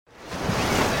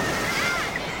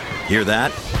Hear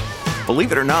that?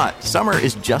 Believe it or not, summer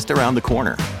is just around the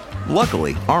corner.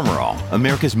 Luckily, Armor All,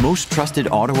 America's most trusted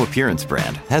auto appearance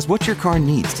brand, has what your car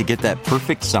needs to get that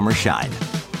perfect summer shine.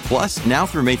 Plus, now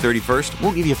through May 31st,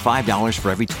 we'll give you $5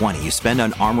 for every $20 you spend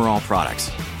on Armor All products.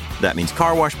 That means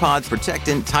car wash pods,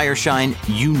 protectant, tire shine,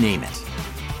 you name it.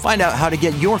 Find out how to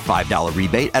get your $5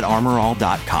 rebate at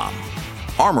armorall.com.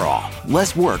 Armor All,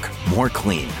 less work, more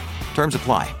clean. Terms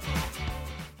apply.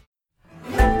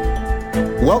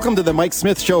 Welcome to the Mike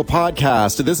Smith Show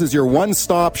podcast. This is your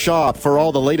one-stop shop for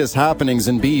all the latest happenings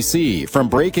in BC. From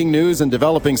breaking news and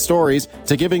developing stories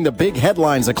to giving the big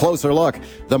headlines a closer look,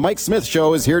 the Mike Smith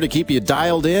Show is here to keep you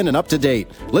dialed in and up to date.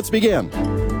 Let's begin.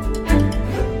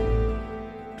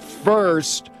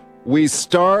 First, we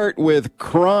start with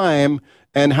crime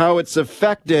and how it's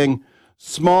affecting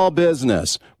small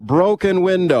business, broken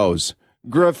windows,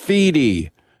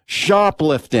 graffiti,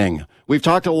 shoplifting. We've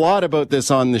talked a lot about this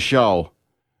on the show.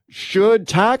 Should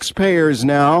taxpayers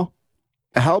now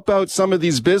help out some of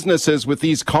these businesses with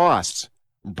these costs?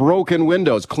 Broken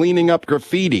windows, cleaning up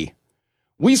graffiti.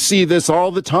 We see this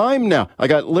all the time now. I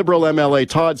got Liberal MLA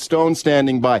Todd Stone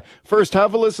standing by. First,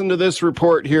 have a listen to this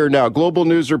report here now. Global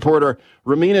News reporter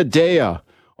Ramina Dea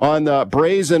on the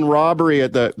brazen robbery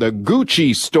at the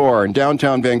Gucci store in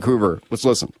downtown Vancouver. Let's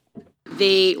listen.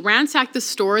 They ransacked the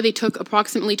store. They took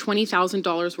approximately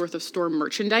 $20,000 worth of store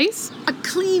merchandise. A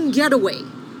clean getaway.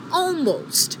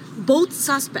 Almost. Both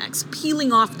suspects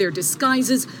peeling off their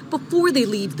disguises before they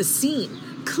leave the scene.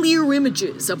 Clear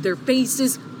images of their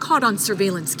faces caught on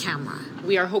surveillance camera.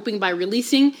 We are hoping by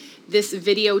releasing this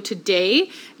video today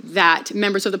that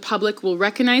members of the public will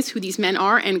recognize who these men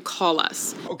are and call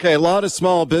us. Okay, a lot of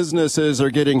small businesses are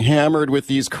getting hammered with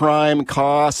these crime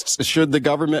costs. Should the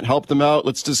government help them out?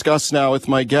 Let's discuss now with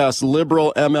my guest,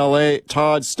 Liberal MLA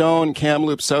Todd Stone,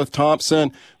 Kamloops South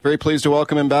Thompson. Very pleased to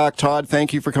welcome him back. Todd,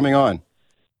 thank you for coming on.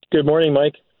 Good morning,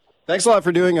 Mike. Thanks a lot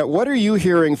for doing it. What are you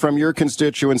hearing from your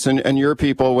constituents and your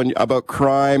people about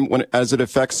crime as it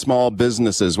affects small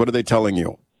businesses? What are they telling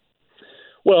you?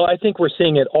 Well, I think we're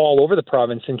seeing it all over the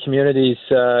province in communities,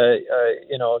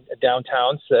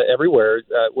 downtowns, everywhere,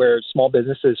 where small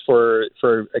businesses for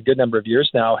a good number of years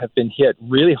now have been hit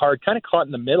really hard, kind of caught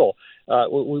in the middle.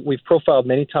 We've profiled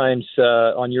many times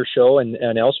on your show and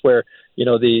elsewhere,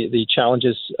 the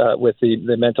challenges with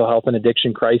the mental health and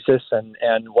addiction crisis and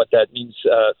what that means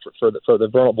for the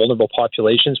vulnerable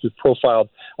populations. We've profiled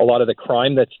a lot of the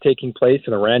crime that's taking place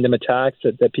and the random attacks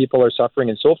that people are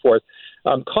suffering and so forth.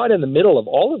 Caught in the middle of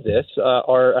all of this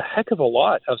are a heck of a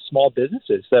lot of small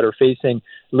businesses that are facing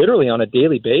literally on a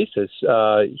daily basis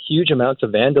huge amounts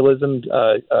of vandalism,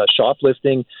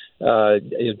 shoplifting,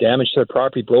 damage to their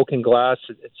property, broken glass,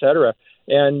 et cetera.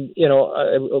 And,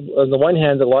 on the one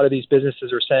hand, a lot of these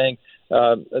businesses are saying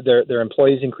their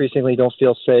employees increasingly don't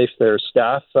feel safe. Their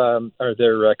staff or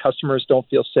their customers don't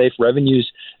feel safe.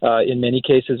 Revenues, in many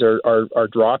cases, are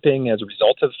dropping as a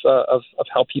result of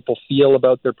how people feel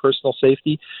about their personal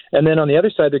safety. And then on the other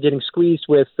side, they're getting squeezed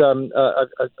with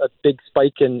a big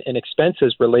spike in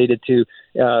expenses related to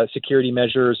security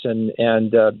measures and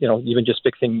even just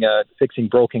fixing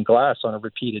broken glass on a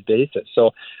repeated basis.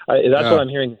 So that's what I'm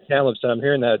hearing in Kamloops, and I'm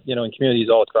hearing that in communities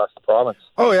all across the province.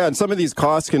 Oh yeah, and some of these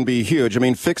costs can be huge. I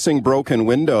mean, fixing broken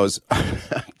windows.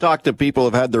 Talk to people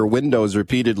who've had their windows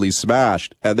repeatedly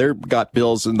smashed, and they've got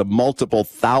bills in the multiple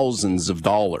thousands of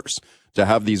dollars to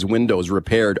have these windows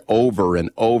repaired over and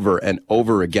over and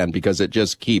over again because it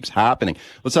just keeps happening.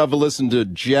 Let's have a listen to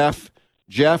Jeff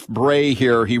Bray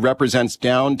here. He represents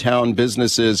downtown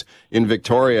businesses in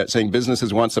Victoria, saying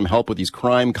businesses want some help with these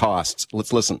crime costs.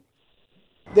 Let's listen.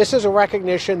 This is a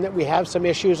recognition that we have some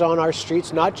issues on our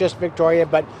streets, not just Victoria,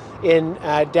 but in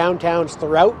downtowns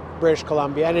throughout British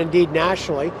Columbia and indeed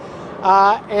nationally,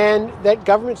 and that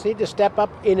governments need to step up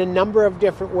in a number of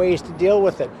different ways to deal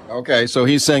with it. Okay, so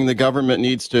he's saying the government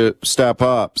needs to step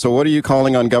up. So what are you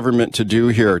calling on government to do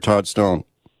here, Todd Stone?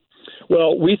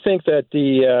 Well, we think that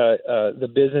the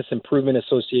Business Improvement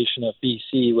Association of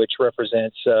BC, which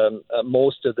represents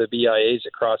most of the BIAs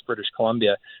across British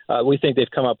Columbia, we think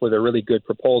they've come up with a really good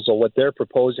proposal. What they're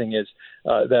proposing is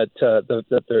that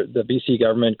the BC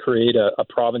government create a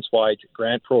province-wide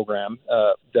grant program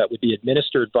that would be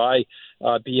administered by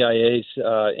BIAs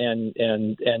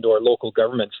and or local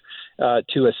governments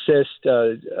to assist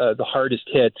the hardest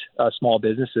hit small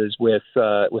businesses with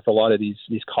a lot of these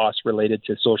costs related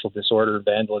to social disorder,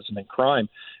 vandalism, and crime.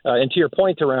 And to your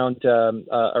point around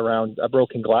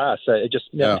broken glass, I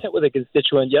just met with a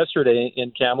constituent yesterday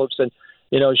in Kamloops, and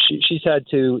she's had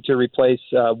to replace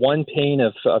one pane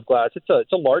of glass.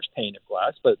 It's a large pane of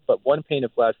glass, but one pane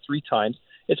of glass 3 times.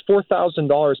 It's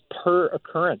 $4,000 per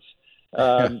occurrence.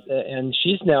 And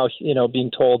she's now,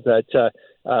 being told that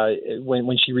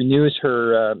when she renews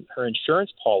her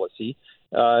insurance policy,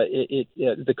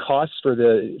 the cost for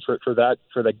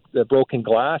the broken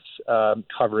glass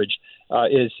coverage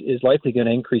is likely going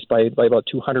to increase by about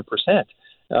 200%,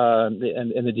 and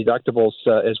the deductibles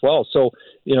as well. So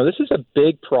this is a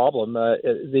big problem.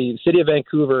 The city of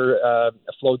Vancouver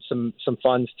flowed some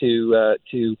funds to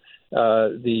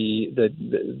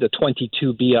the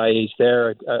 22 BIAs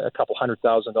there, a couple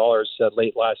 $100,000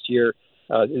 late last year.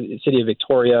 The city of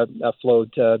Victoria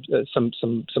flowed some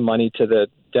money to the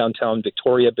Downtown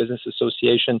Victoria Business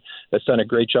Association. That's done a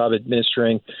great job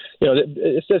administering.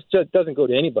 It just doesn't go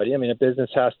to anybody. I mean, a business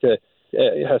has to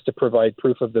provide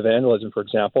proof of the vandalism, for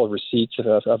example, receipts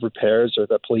of repairs, or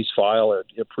the police file, or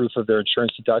proof of their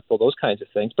insurance deductible, those kinds of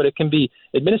things. But it can be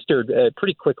administered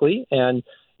pretty quickly, and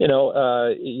you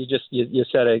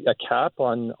set a cap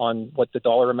on what the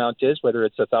dollar amount is, whether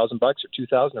it's $1,000 or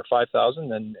 $2,000 or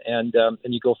 $5,000, and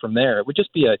you go from there. It would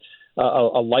just be a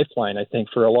lifeline, I think,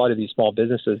 for a lot of these small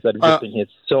businesses that have just been hit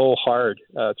so hard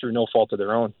through no fault of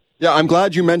their own. Yeah, I'm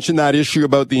glad you mentioned that issue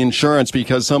about the insurance,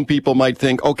 because some people might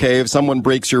think, okay, if someone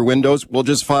breaks your windows, we'll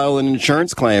just file an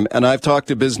insurance claim. And I've talked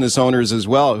to business owners as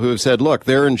well who have said, look,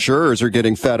 their insurers are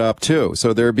getting fed up too.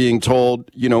 So they're being told,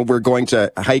 we're going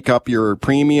to hike up your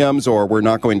premiums, or we're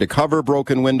not going to cover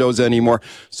broken windows anymore.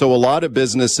 So a lot of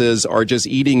businesses are just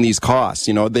eating these costs.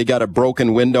 They got a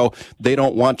broken window. They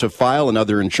don't want to file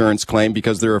another insurance claim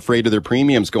because they're afraid of their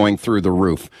premiums going through the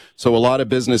roof. So a lot of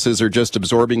businesses are just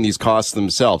absorbing these costs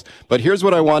themselves. But here's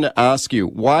what I want to ask you.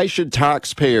 Why should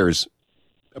taxpayers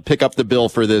pick up the bill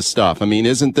for this stuff? I mean,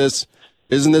 isn't this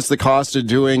the cost of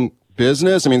doing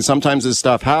business? I mean, sometimes this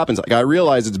stuff happens. Like, I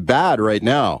realize it's bad right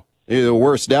now, the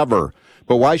worst ever.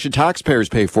 But why should taxpayers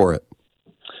pay for it?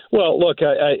 Well, look,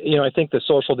 I think the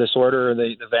social disorder,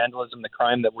 the vandalism, the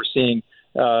crime that we're seeing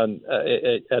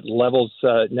at levels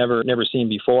never seen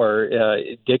before,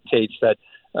 it dictates that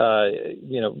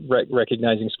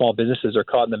recognizing small businesses are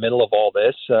caught in the middle of all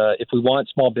this. If we want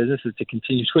small businesses to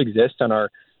continue to exist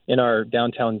in our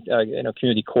downtown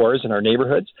community cores and our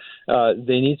neighborhoods,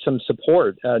 they need some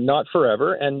support, not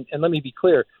forever. And let me be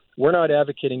clear, we're not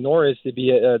advocating, nor is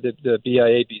the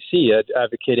BIABC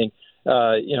advocating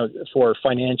for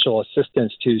financial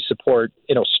assistance to support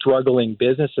struggling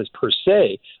businesses per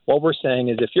se. What we're saying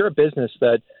is, if you're a business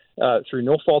that through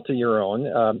no fault of your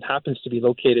own, happens to be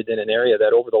located in an area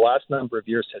that over the last number of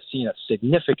years has seen a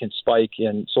significant spike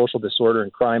in social disorder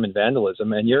and crime and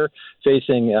vandalism, and you're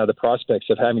facing the prospects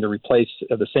of having to replace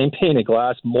the same pane of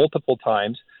glass multiple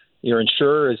times, your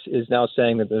insurer is now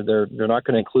saying that they're not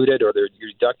going to include it, or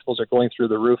your deductibles are going through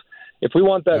the roof. If we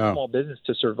want that small business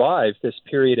to survive this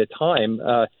period of time,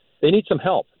 they need some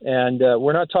help. And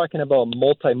we're not talking about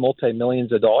multi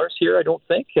millions of dollars here, I don't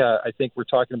think. I think we're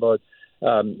talking about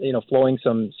flowing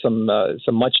some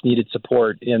much needed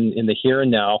support in the here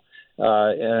and now,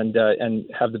 and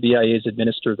have the BIAs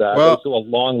administer that. Those go a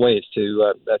long ways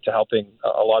to helping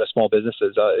a lot of small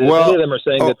businesses. Many of them are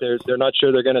saying that they're not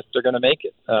sure they're going to make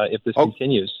it if this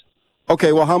continues.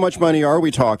 Okay, well, how much money are we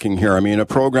talking here? I mean, a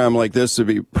program like this would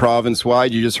be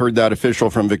province-wide. You just heard that official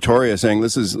from Victoria saying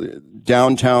this is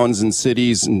downtowns and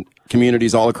cities and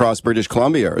communities all across British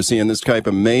Columbia are seeing this type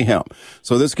of mayhem.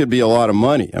 So this could be a lot of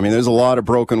money. I mean, there's a lot of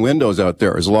broken windows out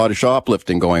there. There's a lot of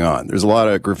shoplifting going on. There's a lot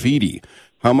of graffiti.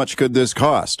 How much could this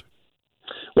cost?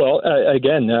 Well,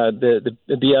 again, the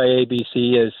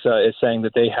BIABC is saying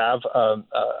that they have a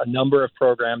number of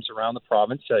programs around the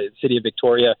province. The City of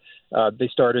Victoria, they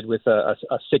started with a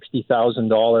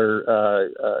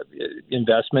 $60,000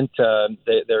 investment.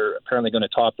 They're apparently going to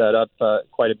top that up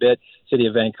quite a bit. City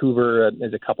of Vancouver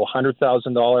is a couple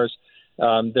 $100,000.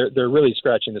 They're really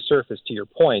scratching the surface, to your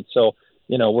point. So,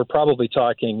 we're probably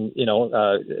talking,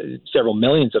 several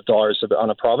millions of dollars on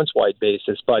a province-wide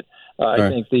basis. But I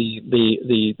think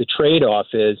the trade-off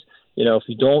is, if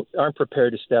you aren't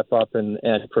prepared to step up and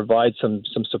provide some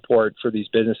support for these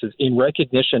businesses in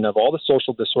recognition of all the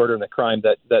social disorder and the crime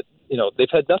that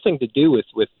they've had nothing to do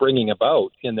with bringing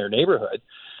about in their neighborhood.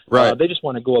 Right. They just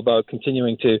want to go about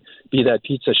continuing to be that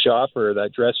pizza shop or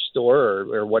that dress store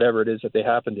or whatever it is that they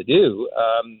happen to do.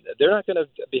 They're not going to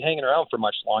be hanging around for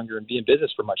much longer and be in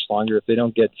business for much longer if they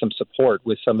don't get some support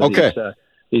with some of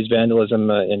these vandalism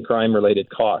and crime-related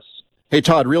costs. Hey,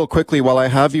 Todd, real quickly, while I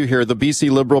have you here, the BC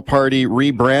Liberal Party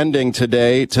rebranding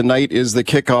today. Tonight is the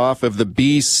kickoff of the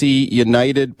BC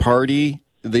United Party.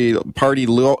 The party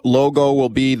logo will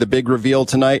be the big reveal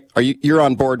tonight. You're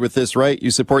on board with this, right? You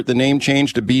support the name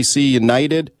change to BC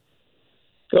United?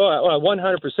 Oh,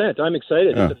 100%. I'm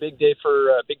excited. It's a big day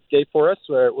for us.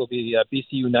 Where it will be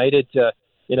BC United.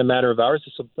 in a matter of hours.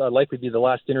 This will likely be the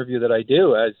last interview that I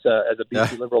do as a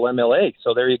BC Liberal MLA.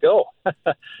 So there you go.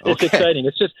 It's exciting.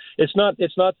 It's not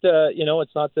the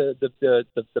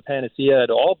panacea at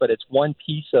all, but it's one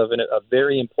piece of a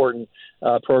very important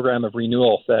program of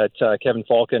renewal that Kevin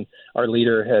Falcon, our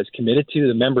leader, has committed to.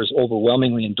 The members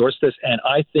overwhelmingly endorse this, and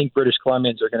I think British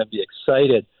Columbians are going to be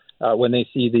excited when they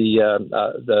see the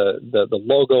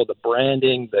logo, the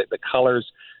branding, the colors.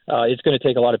 It's going to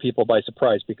take a lot of people by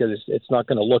surprise because it's not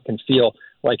going to look and feel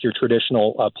like your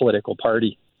traditional political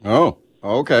party. Oh,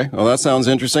 okay. Well, that sounds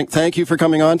interesting. Thank you for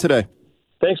coming on today.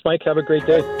 Thanks, Mike. Have a great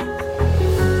day.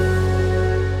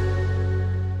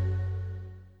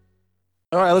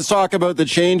 All right, let's talk about the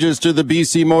changes to the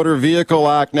BC Motor Vehicle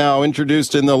Act now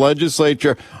introduced in the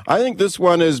legislature. I think this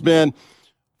one has been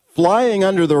flying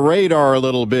under the radar a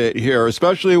little bit here,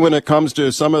 especially when it comes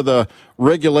to some of the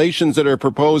regulations that are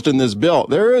proposed in this bill.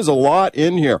 There is a lot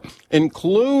in here,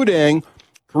 including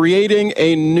creating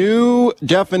a new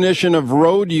definition of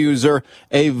road user,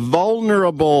 a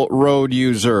vulnerable road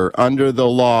user under the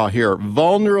law here.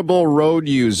 Vulnerable road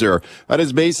user. That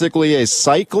is basically a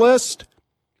cyclist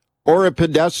or a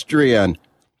pedestrian.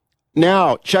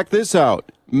 Now, check this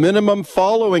out. Minimum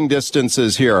following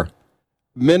distances here.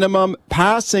 Minimum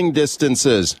passing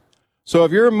distances. So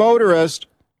if you're a motorist,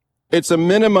 it's a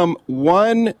minimum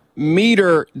 1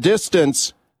 meter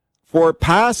distance for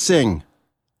passing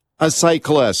a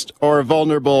cyclist or a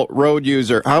vulnerable road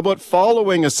user. How about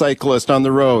following a cyclist on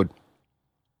the road?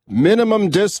 Minimum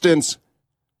distance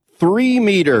 3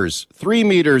 meters. 3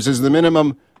 meters is the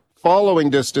minimum following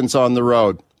distance on the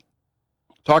road.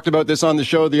 Talked about this on the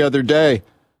show the other day.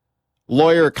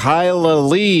 Lawyer Kyla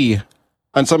Lee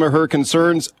on some of her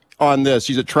concerns on this.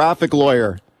 She's a traffic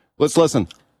lawyer. Let's listen.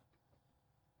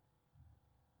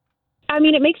 I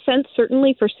mean, it makes sense,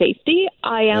 certainly, for safety.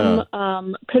 I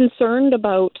am concerned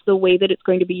about the way that it's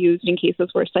going to be used in cases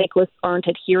where cyclists aren't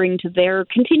adhering to their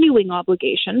continuing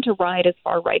obligation to ride as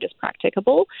far right as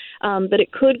practicable, that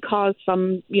it could cause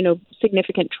some,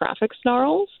 significant traffic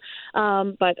snarls.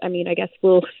 But, I mean, I guess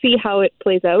we'll see how it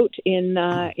plays out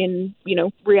in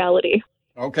reality.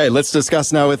 Okay, let's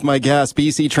discuss now with my guest,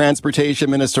 BC Transportation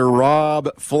Minister Rob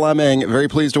Fleming. Very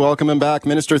pleased to welcome him back.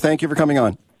 Minister, thank you for coming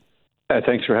on.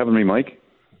 Thanks for having me, Mike.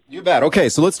 You bet. Okay,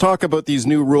 so let's talk about these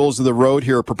new rules of the road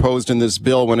here proposed in this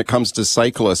bill when it comes to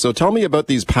cyclists. So tell me about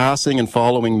these passing and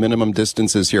following minimum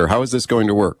distances here. How is this going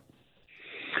to work?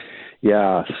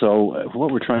 Yeah, so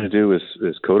what we're trying to do is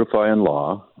codify in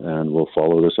law, and we'll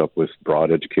follow this up with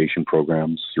broad education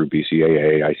programs through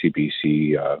BCAA,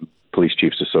 ICBC, Police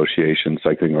Chiefs Association,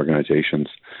 cycling organizations,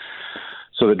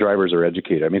 so that drivers are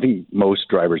educated. I mean, I think most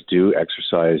drivers do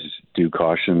exercise due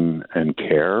caution and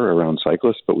care around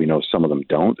cyclists, but we know some of them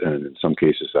don't, and in some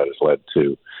cases that has led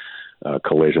to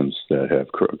collisions that have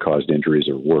caused injuries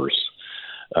or worse.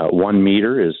 1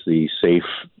 meter is the safe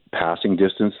passing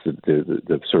distance,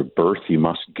 the sort of berth you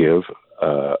must give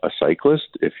a cyclist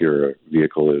if your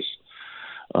vehicle is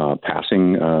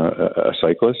passing a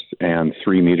cyclist, and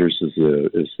 3 meters is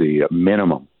the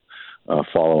minimum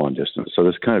follow-on distance. So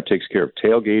this kind of takes care of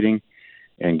tailgating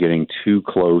and getting too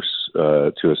close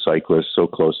to a cyclist, so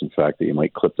close, in fact, that you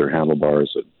might clip their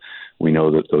handlebars. We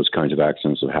know that those kinds of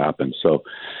accidents have happened. So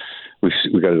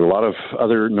we've got a lot of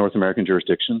other North American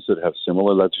jurisdictions that have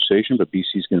similar legislation, but BC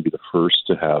is going to be the first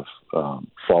to have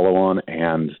follow-on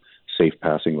and safe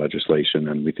passing legislation,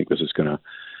 and we think this is going to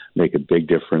make a big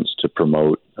difference to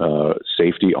promote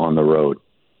safety on the road.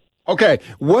 Okay,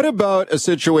 what about a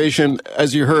situation,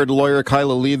 as you heard lawyer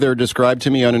Kyla Lee there described to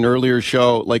me on an earlier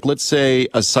show, like let's say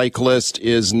a cyclist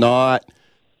is not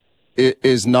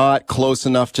close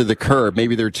enough to the curb,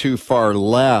 maybe they're too far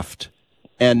left,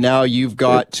 and now you've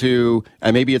got to,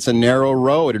 and maybe it's a narrow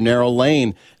road, a narrow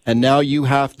lane, and now you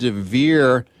have to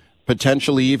veer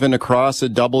potentially even across a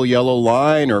double yellow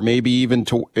line or maybe even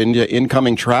into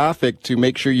incoming traffic to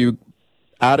make sure you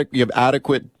have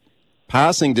adequate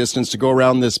passing distance to go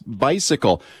around this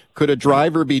bicycle. Could a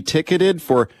driver be ticketed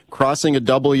for crossing a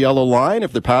double yellow line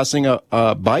if they're passing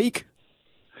a bike?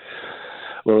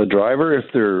 Well, a driver, if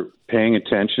they're paying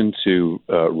attention to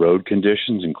road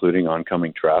conditions, including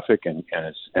oncoming traffic,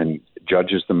 and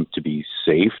judges them to be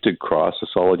safe to cross a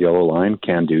solid yellow line,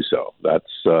 can do so. That's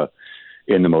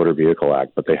in the Motor Vehicle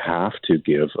Act, but they have to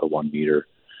give a 1 meter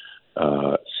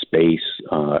space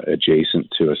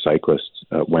adjacent to a cyclist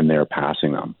when they're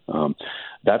passing them.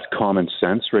 That's common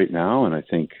sense right now, and I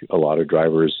think a lot of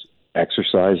drivers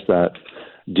exercise that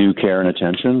due care and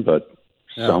attention, but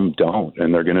some don't,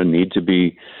 and they're going to need to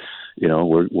be,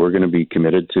 we're going to be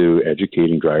committed to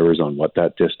educating drivers on what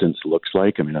that distance looks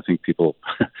like. I mean, I think people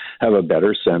have a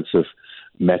better sense of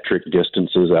metric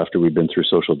distances after we've been through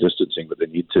social distancing, but they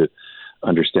need to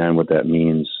understand what that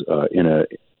means in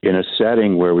a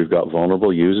setting where we've got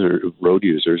vulnerable road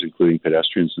users, including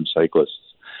pedestrians and cyclists,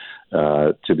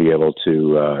 to be able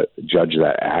to judge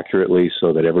that accurately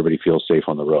so that everybody feels safe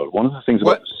on the road. One of the things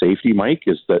about safety, Mike,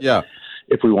 is that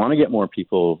if we want to get more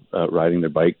people riding their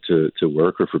bike to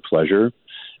work or for pleasure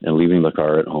and leaving the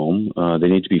car at home, they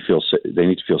need to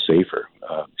feel safer.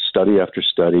 Study after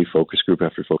study, focus group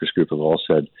after focus group have all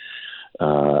said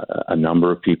a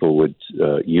number of people would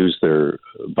use their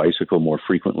bicycle more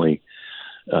frequently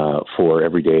for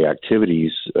everyday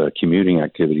activities, commuting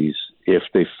activities, if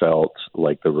they felt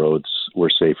like the roads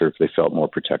were safer, if they felt more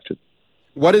protected.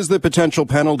 What is the potential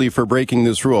penalty for breaking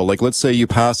this rule? Like, let's say you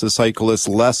pass a cyclist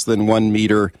less than 1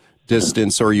 meter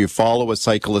distance, or you follow a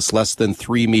cyclist less than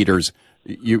 3 meters.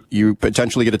 You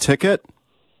potentially get a ticket?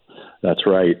 That's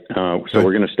right. So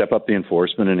we're going to step up the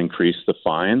enforcement and increase the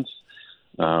fines.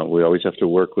 We always have to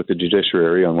work with the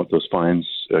judiciary on what those fines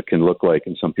can look like,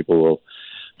 and some people will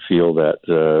feel that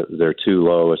they're too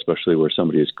low, especially where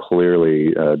somebody is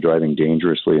clearly driving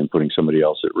dangerously and putting somebody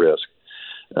else at risk.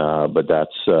 But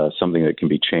that's something that can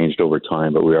be changed over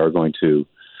time. But we are going to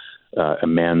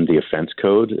amend the offense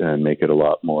code and make it a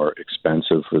lot more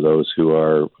expensive for those who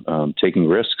are taking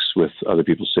risks with other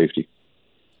people's safety.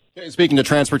 Speaking to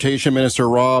Transportation Minister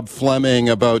Rob Fleming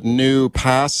about new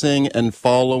passing and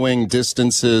following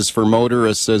distances for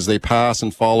motorists as they pass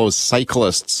and follow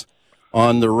cyclists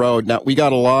on the road. Now, we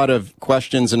got a lot of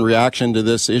questions in reaction to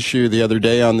this issue the other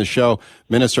day on the show.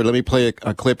 Minister, let me play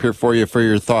a clip here for you for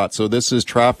your thoughts. So this is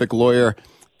traffic lawyer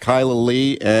Kyla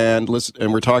Lee, and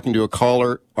we're talking to a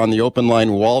caller on the open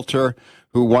line, Walter,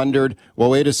 who wondered, well,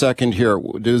 wait a second here.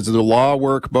 Does the law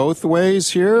work both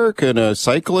ways here? Can a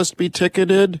cyclist be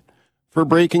ticketed for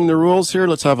breaking the rules here?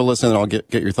 Let's have a listen and I'll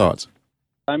get your thoughts.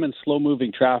 I'm in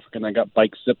slow-moving traffic, and I got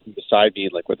bikes zipping beside me,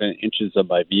 like within inches of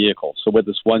my vehicle. So would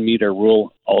this 1 meter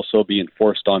rule also be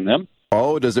enforced on them?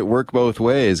 Oh, does it work both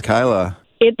ways, Kyla?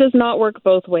 It does not work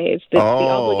both ways. It's the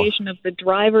obligation of the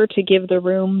driver to give the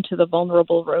room to the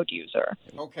vulnerable road user.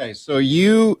 Okay, so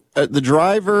the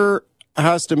driver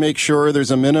has to make sure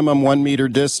there's a minimum 1 meter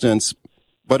distance,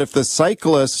 but if the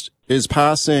cyclist is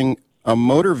passing a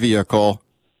motor vehicle,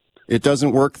 it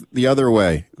doesn't work the other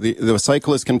way. The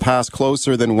cyclist can pass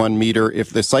closer than 1 meter if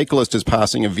the cyclist is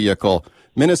passing a vehicle.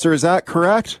 Minister, is that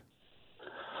correct?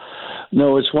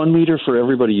 No, it's 1 meter for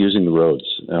everybody using the roads.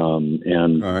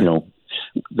 Right.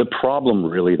 The problem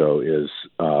really, though, is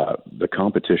the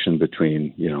competition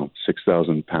between,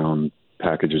 6,000-pound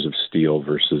packages of steel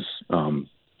versus,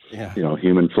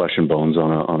 human flesh and bones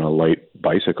on a light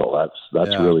bicycle.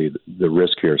 That's really the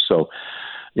risk here. So,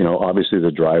 obviously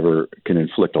the driver can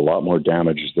inflict a lot more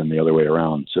damage than the other way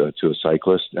around to a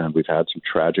cyclist. And we've had some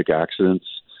tragic accidents.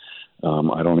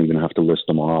 I don't even have to list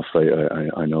them off.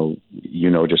 I know,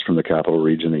 just from the Capital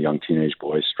Region, a young teenage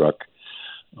boy struck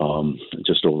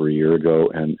just over a year ago,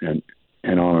 and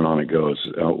on it goes.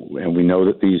 And we know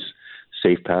that these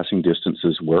safe passing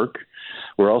distances work.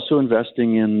 We're also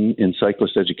investing in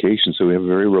cyclist education. So we have a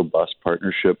very robust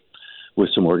partnership with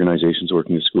some organizations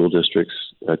working in school districts,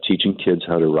 teaching kids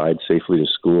how to ride safely to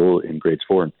school in grades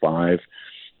 4 and 5.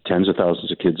 Tens of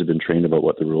thousands of kids have been trained about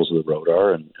what the rules of the road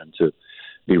are and to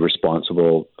be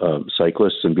responsible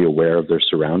cyclists and be aware of their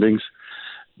surroundings.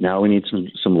 Now we need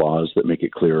some laws that make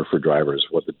it clearer for drivers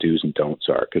what the do's and don'ts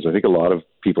are, because I think a lot of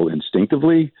people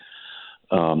instinctively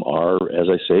are, as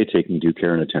I say, taking due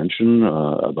care and attention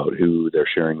about who they're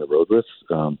sharing the road with,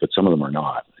 but some of them are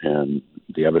not. And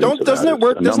the evidence doesn't it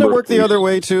work the other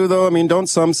way too, though? I mean, don't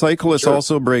some cyclists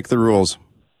also break the rules?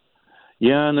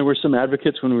 Yeah, and there were some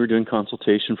advocates when we were doing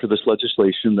consultation for this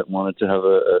legislation that wanted to have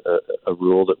a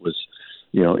rule that was,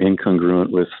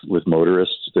 incongruent with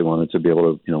motorists. They wanted to be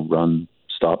able to, run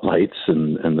stoplights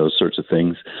and those sorts of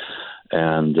things.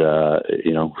 And,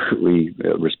 we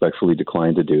respectfully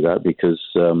declined to do that because,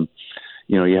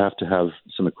 you have to have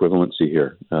some equivalency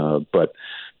here. But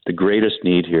the greatest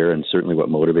need here, and certainly what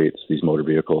motivates these Motor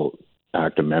Vehicle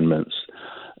Act amendments,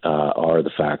 are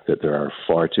the fact that there are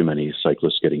far too many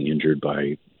cyclists getting injured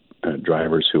by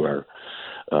drivers who are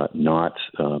not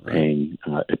paying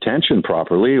attention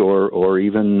properly or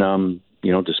even,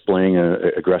 displaying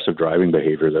aggressive driving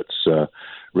behavior that's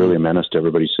really a menace to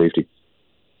everybody's safety.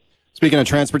 Speaking of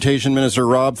Transportation Minister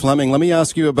Rob Fleming, let me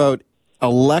ask you about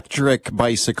electric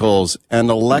bicycles and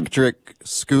electric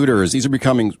scooters. These are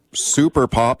becoming super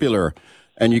popular,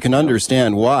 and you can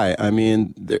understand why. I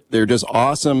mean, they're just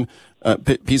awesome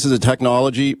pieces of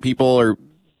technology. People are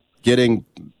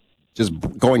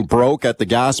just going broke at the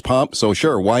gas pump. So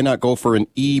sure, why not go for an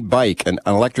e-bike, an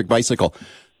electric bicycle?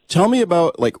 Tell me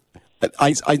about,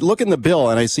 I look in the bill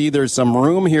and I see there's some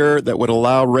room here that would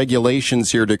allow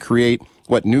regulations here to create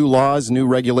new laws, new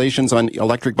regulations on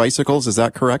electric bicycles. Is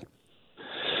that correct?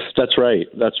 That's right.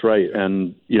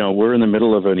 And, we're in the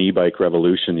middle of an e-bike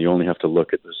revolution. You only have to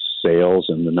look at the sales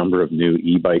and the number of new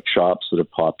e-bike shops that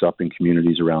have popped up in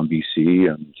communities around BC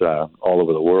and all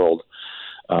over the world.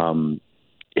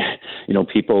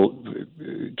 People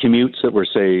commutes that were,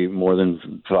 say, more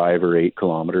than 5 or 8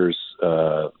 kilometers,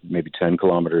 maybe 10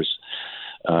 kilometers,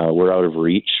 were out of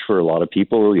reach for a lot of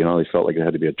people. They felt like it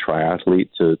had to be a triathlete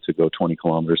to go 20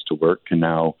 kilometers to work. And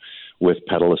now with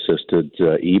pedal-assisted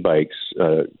e-bikes,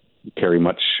 carry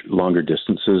much longer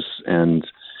distances and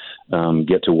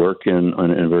get to work in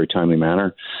a very timely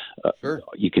manner. Sure.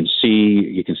 You can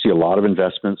see a lot of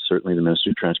investments. Certainly the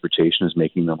Ministry of Transportation is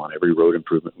making them on every road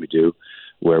improvement we do,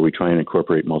 where we try and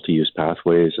incorporate multi-use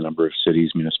pathways. A number of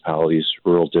cities, municipalities,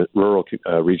 rural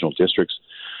regional districts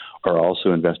are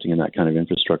also investing in that kind of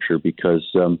infrastructure because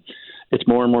it's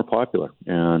more and more popular.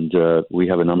 And we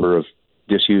have a number of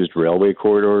disused railway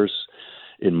corridors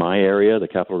in my area, the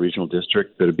Capital Regional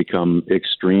District, that have become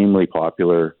extremely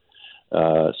popular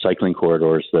cycling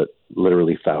corridors that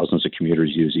literally thousands of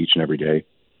commuters use each and every day.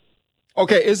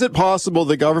 Okay, is it possible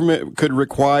the government could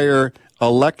require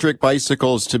electric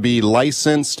bicycles to be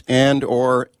licensed and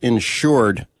or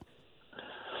insured?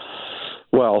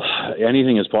 Well,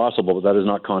 anything is possible, but that is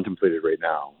not contemplated right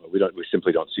now. We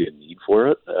simply don't see a need for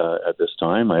it at this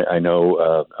time. I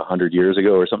know 100 years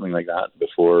ago or something like that,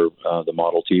 before the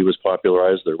Model T was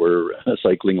popularized, there were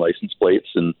cycling license plates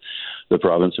in the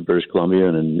province of British Columbia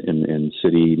and in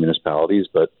city municipalities.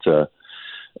 But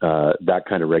that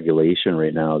kind of regulation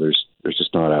right now, there's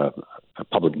just not a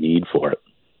public need for it.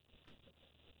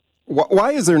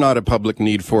 Why is there not a public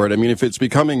need for it? I mean, if it's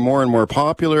becoming more and more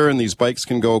popular and these bikes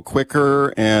can go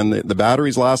quicker and the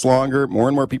batteries last longer, more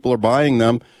and more people are buying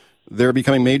them, they're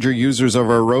becoming major users of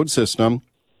our road system.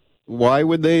 Why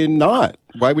would they not?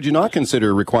 Why would you not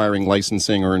consider requiring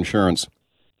licensing or insurance?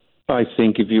 I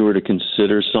think if you were to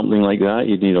consider something like that,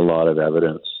 you'd need a lot of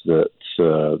evidence that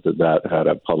had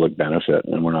a public benefit,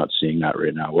 and we're not seeing that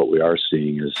right now. What we are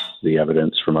seeing is the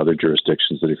evidence from other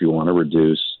jurisdictions that if you want to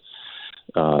reduce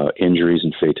injuries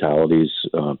and fatalities,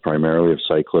 primarily of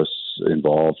cyclists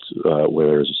involved, where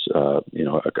there's a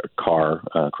car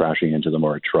crashing into them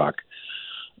or a truck,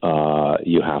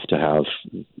 you have to have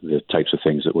the types of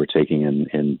things that we're taking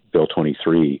in Bill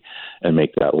 23 and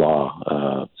make that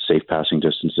law: safe passing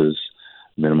distances,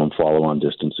 minimum follow-on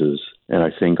distances, and I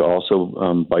think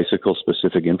also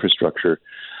bicycle-specific infrastructure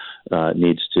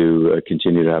needs to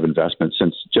continue to have investment.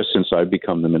 Since I've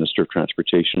become the Minister of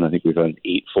Transportation, I think we've had an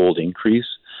 8-fold increase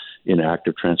in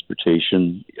active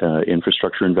transportation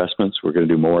infrastructure investments. We're going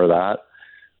to do more of that.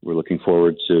 We're looking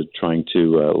forward to trying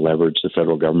to leverage the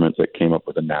federal government that came up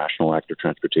with a national active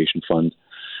transportation fund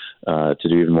to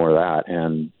do even more of that.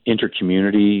 And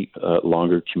inter-community,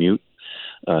 longer commute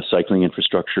cycling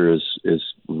infrastructure is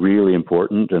really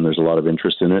important, and there's a lot of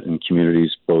interest in it in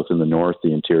communities both in the north,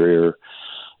 the interior,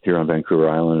 here on Vancouver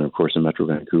Island, and of course in Metro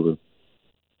Vancouver.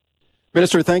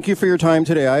 Minister, thank you for your time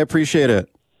today. I appreciate it.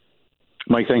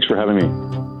 Mike, thanks for having me.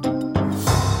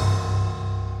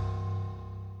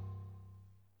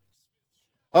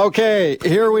 Okay,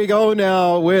 here we go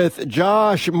now with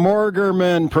Josh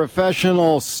Morgerman,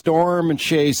 professional storm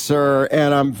chaser,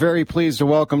 and I'm very pleased to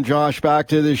welcome Josh back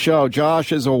to the show.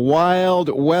 Josh is a wild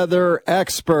weather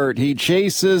expert. He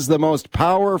chases the most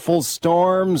powerful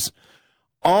storms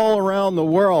all around the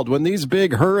world. When these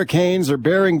big hurricanes are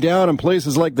bearing down in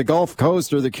places like the Gulf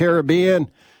Coast or the Caribbean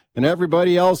and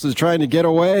everybody else is trying to get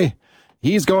away,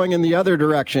 he's going in the other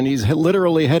direction. He's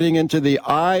literally heading into the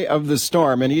eye of the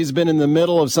storm, and he's been in the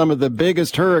middle of some of the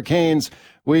biggest hurricanes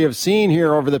we have seen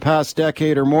here over the past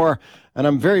decade or more, and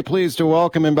I'm very pleased to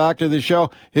welcome him back to the show.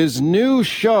 His new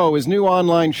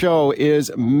online show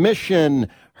is Mission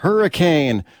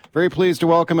Hurricane. Very pleased to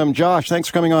welcome him. Josh, thanks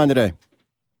for coming on today.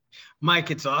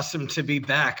 Mike, it's awesome to be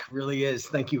back. Really is.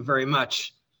 Thank you very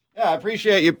much. Yeah, I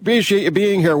appreciate you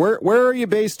being here. Where are you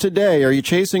based today? Are you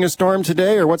chasing a storm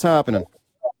today, or what's happening?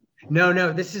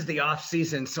 No, this is the off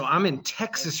season. So I'm in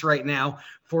Texas right now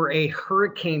for a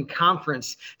hurricane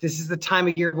conference. This is the time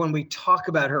of year when we talk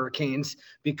about hurricanes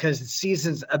because the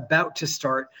season's about to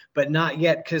start, but not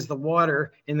yet because the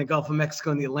water in the Gulf of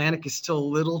Mexico and the Atlantic is still a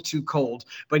little too cold.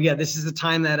 But yeah, this is the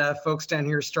time that folks down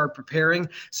here start preparing.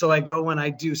 So I go and I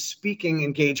do speaking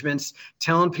engagements,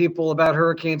 telling people about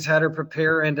hurricanes, how to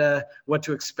prepare, and what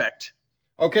to expect.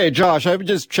 Okay, Josh, I'm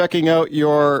just checking out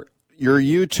your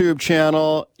YouTube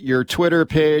channel, your Twitter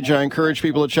page. I encourage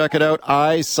people to check it out.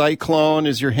 iCyclone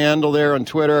is your handle there on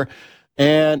Twitter.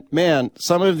 And man,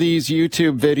 some of these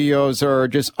YouTube videos are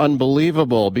just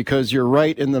unbelievable because you're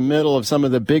right in the middle of some of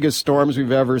the biggest storms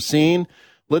we've ever seen.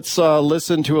 Let's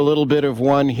listen to a little bit of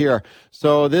one here.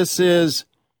 So this is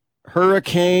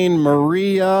Hurricane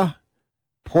Maria,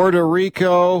 Puerto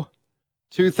Rico,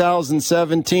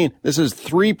 2017. This is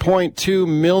 3.2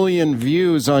 million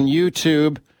views on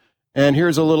YouTube. And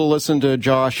here's a little listen to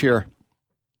Josh here.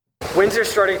 Winds are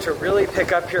starting to really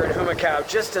pick up here in Humacao.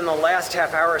 Just in the last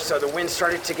half hour or so, the wind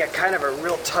started to get kind of a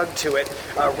real tug to it.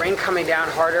 Rain coming down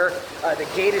harder. The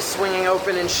gate is swinging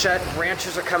open and shut.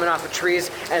 Branches are coming off the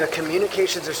trees, and the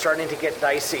communications are starting to get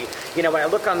dicey. You know, when I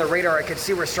look on the radar, I can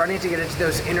see we're starting to get into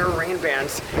those inner rain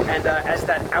bands, and as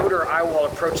that outer eye wall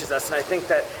approaches us, and I think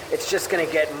that it's just going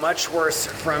to get much worse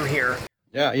from here.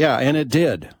 Yeah, and it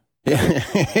did.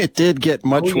 It did get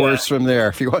much worse from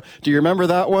there. Do you remember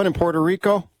that one in Puerto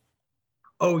Rico?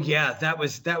 Oh yeah, that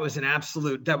was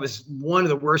one of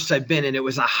the worst I've been in. It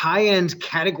was a high-end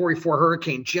Category 4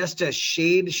 hurricane, just a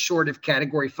shade short of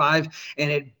Category 5, and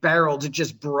it barreled, it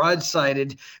just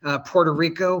broadsided Puerto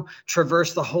Rico,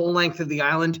 traversed the whole length of the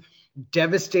island,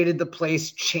 devastated the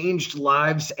place, changed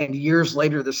lives, and years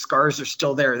later the scars are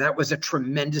still there. That was a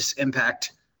tremendous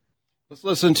impact. Let's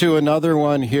listen to another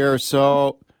one here.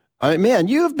 So, man,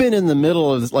 you've been in the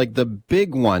middle of like the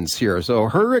big ones here. So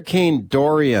Hurricane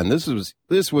Dorian,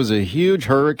 this was a huge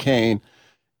hurricane.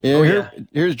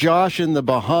 Here's Josh in the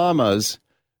Bahamas.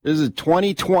 This is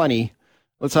 2020.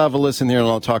 Let's have a listen here and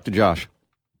I'll talk to Josh.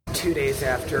 2 days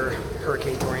after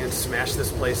Hurricane Dorian smashed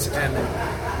this place, and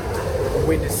the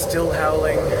wind is still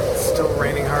howling, it's still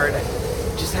raining hard.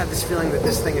 Just have this feeling that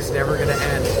this thing is never going to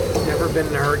end. Never been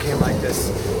in a hurricane like this.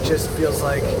 Just feels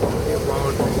like it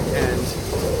won't end.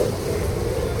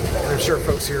 I'm sure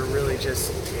folks here are really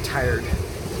just tired.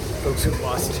 Folks who've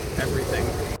lost everything.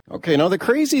 Okay, now the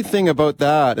crazy thing about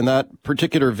that and that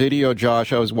particular video,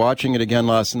 Josh, I was watching it again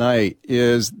last night,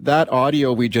 is that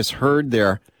audio we just heard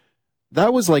there,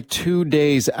 that was like 2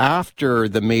 days after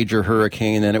the major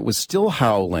hurricane and it was still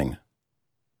howling.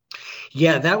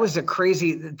 Yeah, that was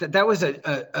that was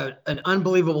an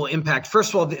unbelievable impact.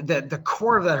 First of all, the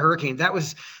core of that hurricane, that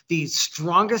was the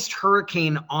strongest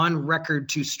hurricane on record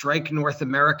to strike North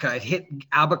America. It hit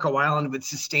Abaco Island with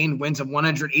sustained winds of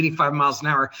 185 miles an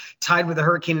hour, tied with a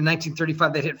hurricane in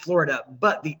 1935 that hit Florida.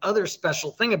 But the other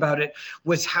special thing about it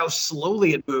was how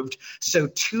slowly it moved. So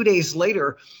 2 days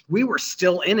later, we were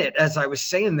still in it, as I was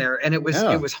saying there, and it was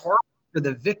horrible for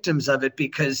the victims of it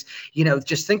because, you know,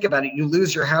 just think about it. You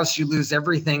lose your house, you lose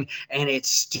everything, and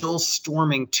it's still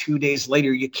storming 2 days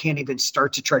later. You can't even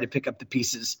start to try to pick up the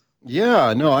pieces.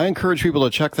 Yeah, no, I encourage people to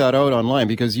check that out online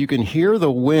because you can hear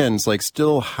the winds like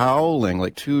still howling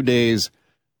like 2 days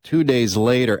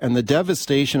later. And the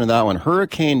devastation of that one,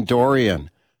 Hurricane Dorian,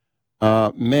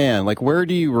 man, like where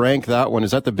do you rank that one?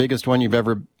 Is that the biggest one you've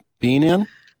ever been in?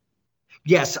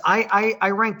 Yes,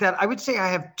 I rank that. I would say I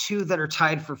have two that are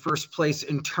tied for first place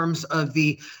in terms of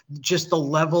the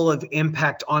level of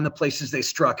impact on the places they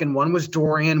struck. And one was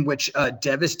Dorian, which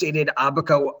devastated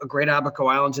Abaco, Great Abaco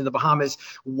Islands in the Bahamas,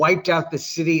 wiped out the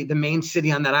city, the main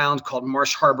city on that island called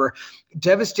Marsh Harbor.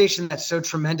 Devastation that's so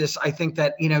tremendous, I think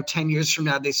that, 10 years from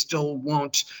now, they still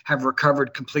won't have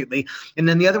recovered completely. And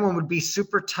then the other one would be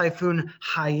Super Typhoon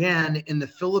Haiyan in the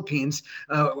Philippines,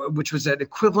 which was an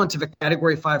equivalent of a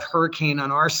Category 5 hurricane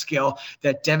on our scale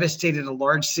that devastated a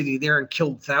large city there and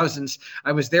killed thousands.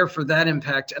 I was there for that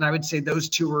impact, and I would say those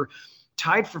two were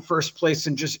tied for first place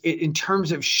in just in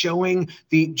terms of showing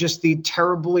the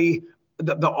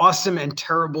awesome and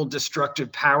terrible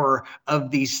destructive power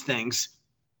of these things.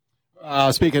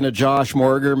 Speaking of Josh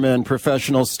Morgerman,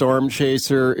 professional storm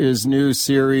chaser, his new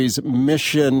series,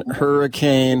 Mission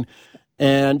Hurricane.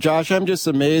 And Josh, I'm just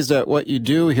amazed at what you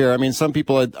do here. I mean, some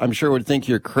people I'm sure would think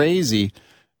you're crazy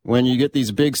when you get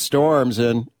these big storms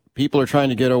and people are trying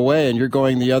to get away and you're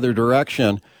going the other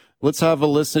direction. Let's have a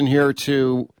listen here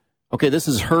to, this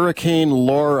is Hurricane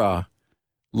Laura,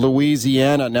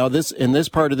 Louisiana. Now, in this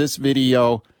part of this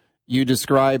video, you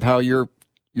describe how you're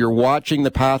watching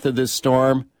the path of this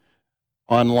storm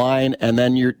online, and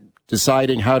then you're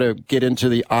deciding how to get into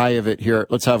the eye of it here.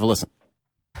 Let's have a listen.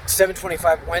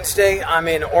 7:25 Wednesday. I'm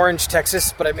in Orange,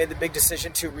 Texas, but I made the big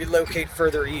decision to relocate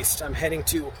further east. I'm heading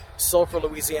to Sulphur,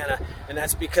 Louisiana, and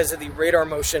that's because of the radar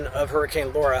motion of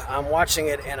Hurricane Laura. I'm watching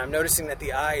it, and I'm noticing that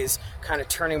the eye is kind of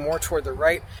turning more toward the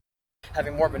right,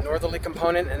 having more of a northerly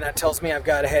component, and that tells me I've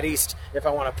got to head east if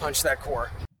I want to punch that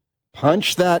core.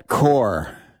 Punch that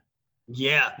core.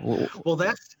 Yeah. Well,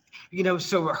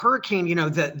 So a hurricane,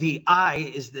 the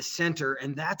eye is the center,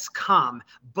 and that's calm,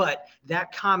 but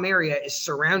that calm area is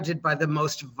surrounded by the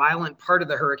most violent part of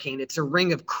the hurricane. It's a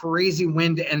ring of crazy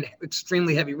wind and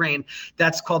extremely heavy rain.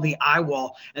 That's called the eye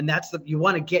wall, and you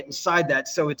want to get inside that.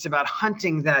 So it's about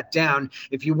hunting that down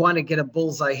if you want to get a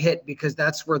bullseye hit, because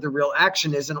that's where the real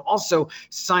action is. And also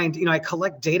I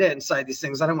collect data inside these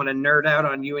things. I don't want to nerd out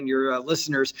on you and your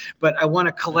listeners, but I want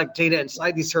to collect data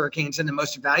inside these hurricanes, and the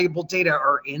most valuable data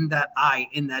are in that eye,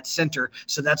 in that center.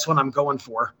 So that's what I'm going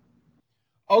for.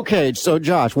 Okay, so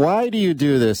Josh, why do you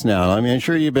do this now? I mean, I'm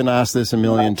sure you've been asked this a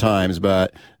million times,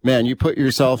 but man, you put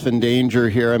yourself in danger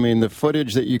here. I mean, the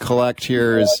footage that you collect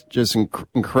here is just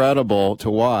incredible to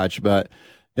watch, but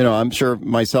I'm sure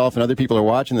myself and other people are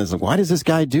watching this. Like, why does this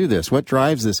guy do this? What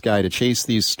drives this guy to chase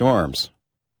these storms?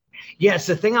 Yes,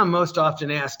 the thing I'm most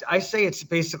often asked, I say it's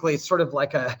sort of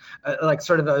like a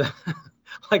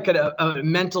like a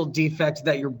mental defect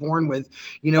that you're born with,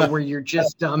 where you're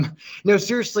just, no,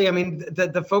 seriously. I mean,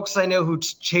 the folks I know who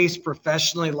chase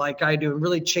professionally like I do and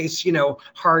really chase,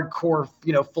 hardcore,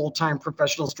 full-time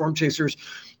professional storm chasers,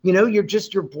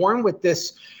 you're born with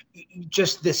this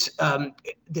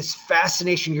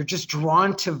fascination. You're just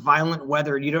drawn to violent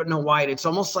weather. You don't know why. It's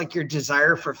almost like your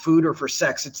desire for food or for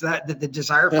sex. It's that the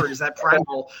desire for it is that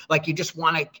primal, like you just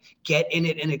want to get in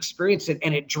it and experience it.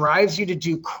 And it drives you to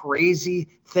do crazy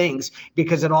things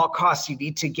because at all costs you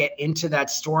need to get into that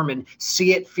storm and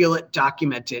see it, feel it,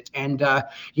 document it. And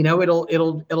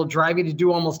it'll drive you to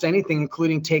do almost anything,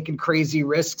 including taking crazy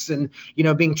risks and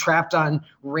being trapped on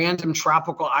random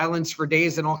tropical islands for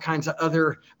days and all kinds of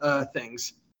other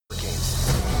things.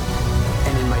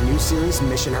 And in my new series,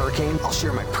 Mission Hurricane, I'll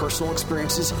share my personal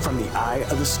experiences from the eye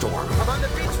of the storm. I'm on the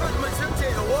beachfront in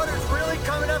Mazunte. The water's really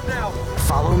coming up now.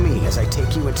 Follow me as I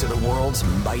take you into the world's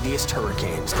mightiest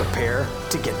hurricanes. Prepare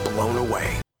to get blown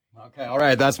away. Okay, all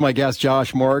right. That's my guest,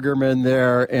 Josh Morgerman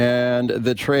there, and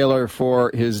the trailer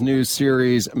for his new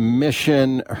series,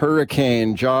 Mission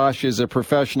Hurricane. Josh is a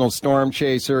professional storm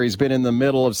chaser. He's been in the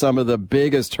middle of some of the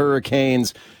biggest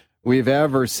hurricanes we've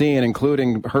ever seen,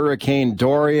 including Hurricane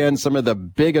Dorian, some of the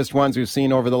biggest ones we've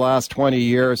seen over the last 20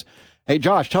 years. Hey,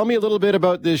 Josh, tell me a little bit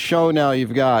about this show now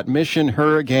you've got, Mission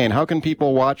Hurricane. How can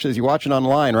people watch this? You watch it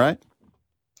online, right?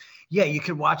 Yeah, you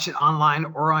can watch it online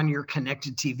or on your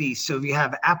connected TV. So if you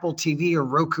have Apple TV or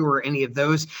Roku or any of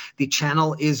those, the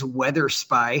channel is Weather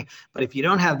Spy. But if you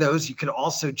don't have those, you could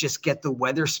also just get the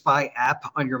Weather Spy app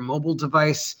on your mobile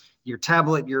device, your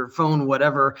tablet, your phone,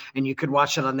 whatever, and you could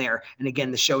watch it on there. And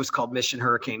again, the show is called Mission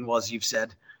Hurricane, well, as you've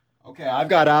said. Okay, I've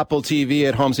got Apple TV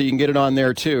at home, so you can get it on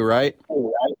there too, right?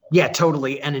 Yeah,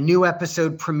 totally. And a new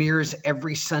episode premieres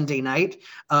every Sunday night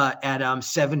at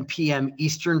 7 p.m.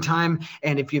 Eastern time.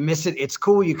 And if you miss it, it's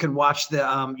cool. You can watch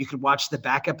the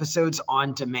back episodes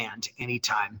on demand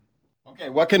anytime. Okay,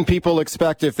 what can people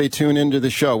expect if they tune into the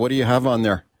show? What do you have on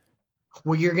there?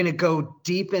 Well, you're going to go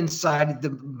deep inside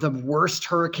the worst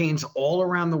hurricanes all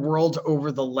around the world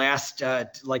over the last,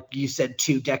 like you said,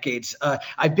 2 decades.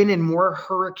 I've been in more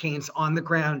hurricanes on the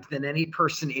ground than any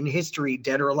person in history,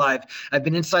 dead or alive. I've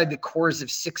been inside the cores of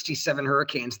 67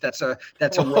 hurricanes. That's a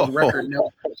world record.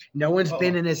 No one's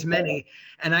been in as many.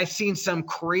 And I've seen some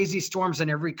crazy storms on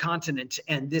every continent.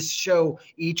 And this show,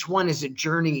 each one is a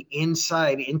journey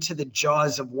inside into the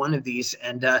jaws of one of these.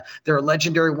 And there are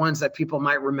legendary ones that people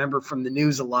might remember from the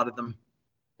news, a lot of them.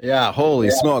 Yeah, holy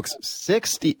smokes.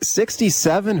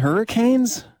 67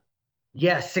 hurricanes?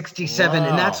 Yeah, 67. Wow.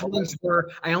 And that's ones where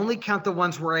I only count the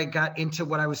ones where I got into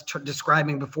what I was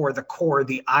describing before, the core,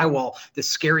 the eye wall, the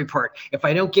scary part. If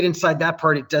I don't get inside that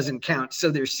part, it doesn't count. So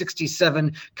there's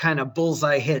 67 kind of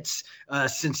bullseye hits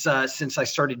since I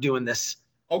started doing this.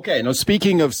 Okay, now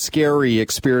speaking of scary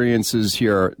experiences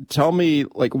here, tell me,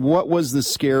 like, what was the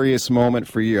scariest moment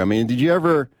for you? I mean, did you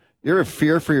ever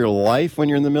fear for your life when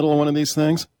you're in the middle of one of these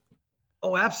things?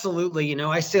 Oh, absolutely.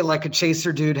 I say like a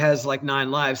chaser dude has like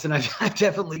 9 lives, and I've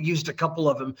definitely used a couple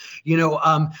of them.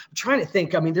 I'm trying to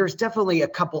think. I mean, there's definitely a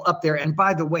couple up there. And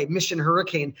by the way, Mission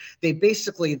Hurricane, they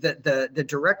basically, the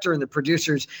director and the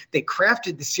producers, they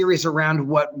crafted the series around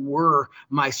what were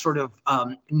my sort of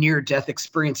near-death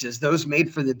experiences. Those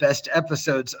made for the best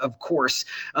episodes, of course.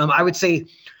 I would say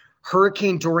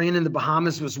Hurricane Dorian in the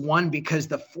Bahamas was one because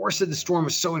the force of the storm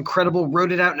was so incredible.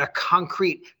 Rode it out in a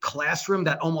concrete classroom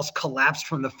that almost collapsed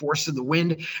from the force of the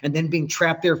wind, and then being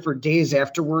trapped there for days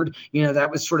afterward.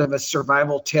 That was sort of a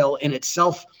survival tale in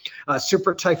itself.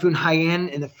 Super Typhoon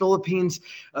Haiyan in the Philippines,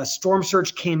 storm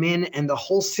surge came in, and the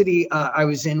whole city I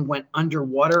was in went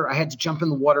underwater. I had to jump in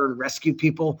the water and rescue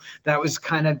people. That was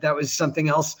something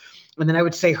else. And then I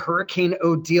would say Hurricane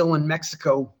Odile in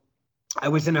Mexico I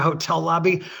was in a hotel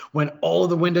lobby when all of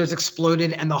the windows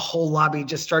exploded and the whole lobby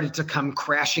just started to come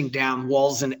crashing down,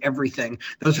 walls and everything.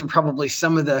 Those were probably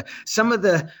some of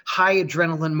the high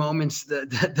adrenaline moments,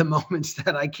 the moments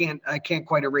that I can't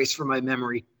quite erase from my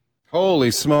memory.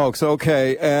 Holy smokes.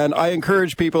 Okay. And I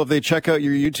encourage people, if they check out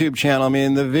your YouTube channel, I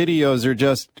mean, the videos are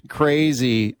just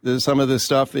crazy. Some of the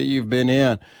stuff that you've been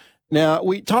in. Now,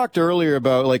 we talked earlier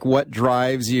about like what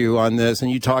drives you on this,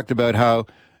 and you talked about how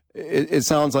it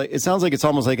sounds like it's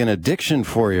almost like an addiction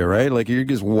for you, right? Like you're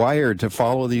just wired to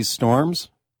follow these storms.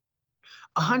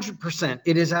 100%.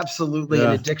 It is absolutely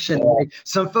an addiction.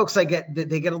 Some folks they get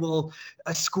a little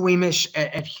squeamish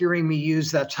at hearing me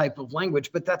use that type of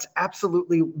language, but that's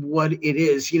absolutely what it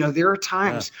is. You know, there are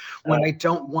times when I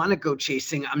don't want to go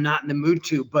chasing. I'm not in the mood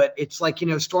to, but it's like, you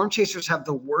know, storm chasers have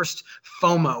the worst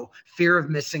FOMO, fear of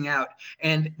missing out.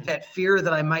 And that fear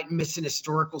that I might miss an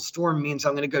historical storm means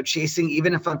I'm going to go chasing,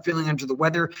 even if I'm feeling under the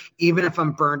weather, even if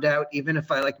I'm burned out, even if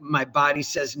my body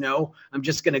says no, I'm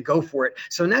just going to go for it.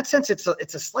 So in that sense,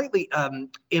 it's a slightly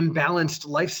imbalanced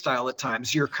lifestyle at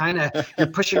times. You're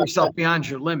pushing yourself beyond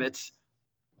your limits.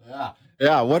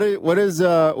 Yeah. What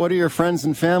do your friends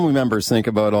and family members think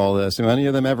about all this? Do any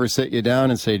of them ever sit you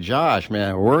down and say, Josh,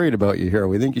 man, we're worried about you here.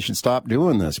 We think you should stop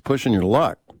doing this, pushing your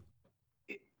luck?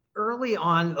 Early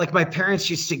on, like my parents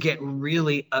used to get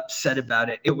really upset about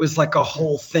it. It was like a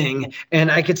whole thing.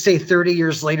 And I could say 30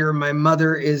 years later, my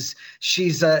mother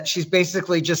she's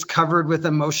basically just covered with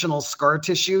emotional scar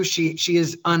tissue. She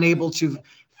is unable to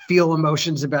feel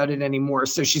emotions about it anymore.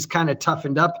 So she's kind of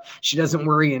toughened up. She doesn't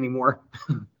worry anymore.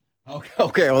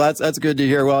 Okay. Well, that's good to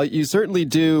hear. Well, you certainly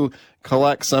do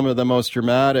collect some of the most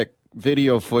dramatic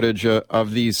video footage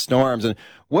of these storms. And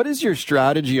what is your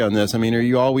strategy on this? I mean, are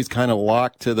you always kind of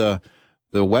locked to the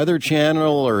Weather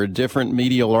Channel or different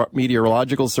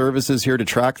meteorological services here to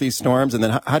track these storms? And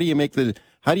then how do you make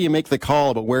the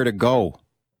call about where to go?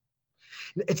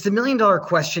 It's the $1 million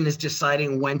question, is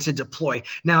deciding when to deploy.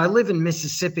 Now, I live in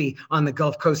Mississippi on the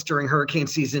Gulf Coast during hurricane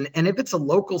season. And if it's a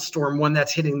local storm, one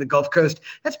that's hitting the Gulf Coast,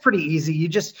 that's pretty easy. You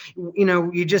just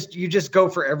go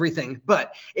for everything.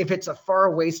 But if it's a far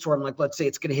away storm, like let's say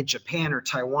it's going to hit Japan or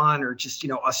Taiwan or just,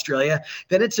 Australia,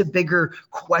 then it's a bigger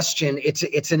question.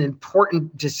 It's an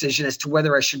important decision as to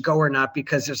whether I should go or not,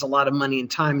 because there's a lot of money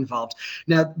and time involved.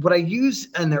 Now, what I use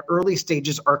in the early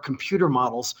stages are computer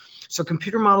models. So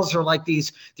computer models are like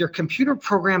they're computer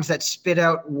programs that spit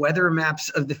out weather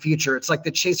maps of the future. It's like the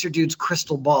chaser dude's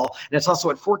crystal ball, and it's also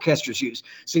what forecasters use.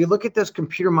 So you look at those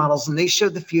computer models and they show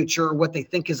the future, or what they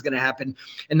think is going to happen.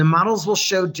 And the models will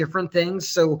show different things,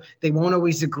 so they won't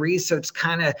always agree. So it's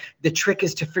kind of, the trick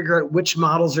is to figure out which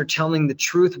models are telling the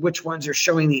truth, which ones are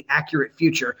showing the accurate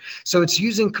future. So it's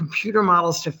using computer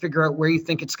models to figure out where you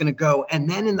think it's going to go. And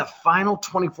then in the final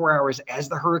 24 hours, as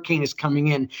the hurricane is coming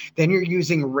in, then you're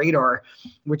using radar,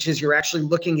 which is you're actually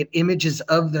looking at images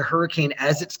of the hurricane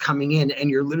as it's coming in, and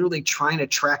you're literally trying to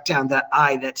track down that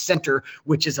eye, that center,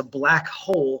 which is a black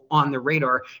hole on the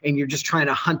radar, and you're just trying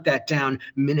to hunt that down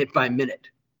minute by minute.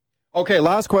 Okay,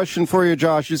 last question for you,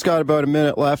 Josh. Just got about a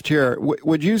minute left here.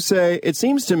 Would you say, it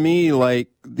seems to me like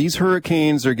these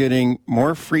hurricanes are getting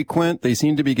more frequent, they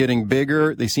seem to be getting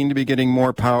bigger, they seem to be getting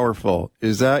more powerful.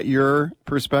 Is that your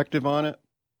perspective on it?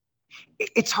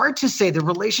 It's hard to say. The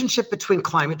relationship between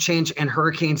climate change and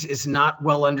hurricanes is not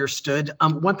well understood.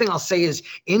 One thing I'll say is,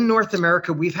 in North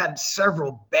America, we've had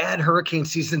several bad hurricane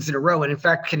seasons in a row. And in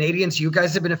fact, Canadians, you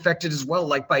guys have been affected as well,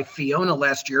 like by Fiona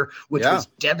last year, which was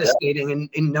devastating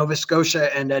in Nova Scotia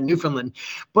and Newfoundland.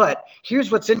 But here's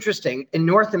what's interesting. In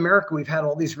North America, we've had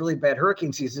all these really bad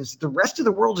hurricane seasons. The rest of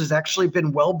the world has actually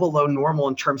been well below normal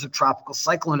in terms of tropical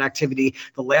cyclone activity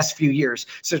the last few years.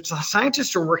 So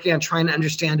scientists are working on trying to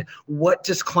understand, what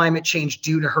does climate change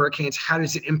do to hurricanes? How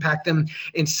does it impact them?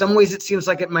 In some ways, it seems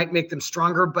like it might make them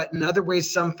stronger, but in other ways,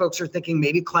 some folks are thinking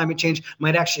maybe climate change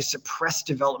might actually suppress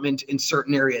development in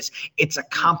certain areas. It's a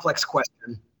complex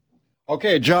question.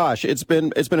 Okay, Josh, it's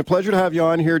been a pleasure to have you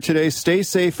on here today. Stay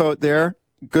safe out there.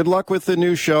 Good luck with the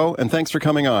new show, and thanks for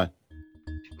coming on.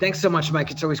 Thanks so much,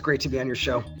 Mike. It's always great to be on your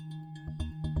show.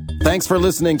 Thanks for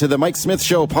listening to the Mike Smith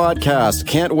Show podcast.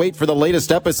 Can't wait for the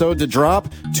latest episode to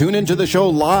drop? Tune into the show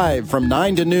live from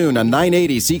 9 to noon on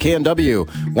 980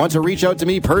 CKNW. Want to reach out to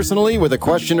me personally with a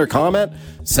question or comment?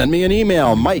 Send me an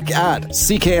email,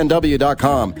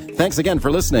 mike@cknw.com. Thanks again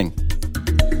for listening.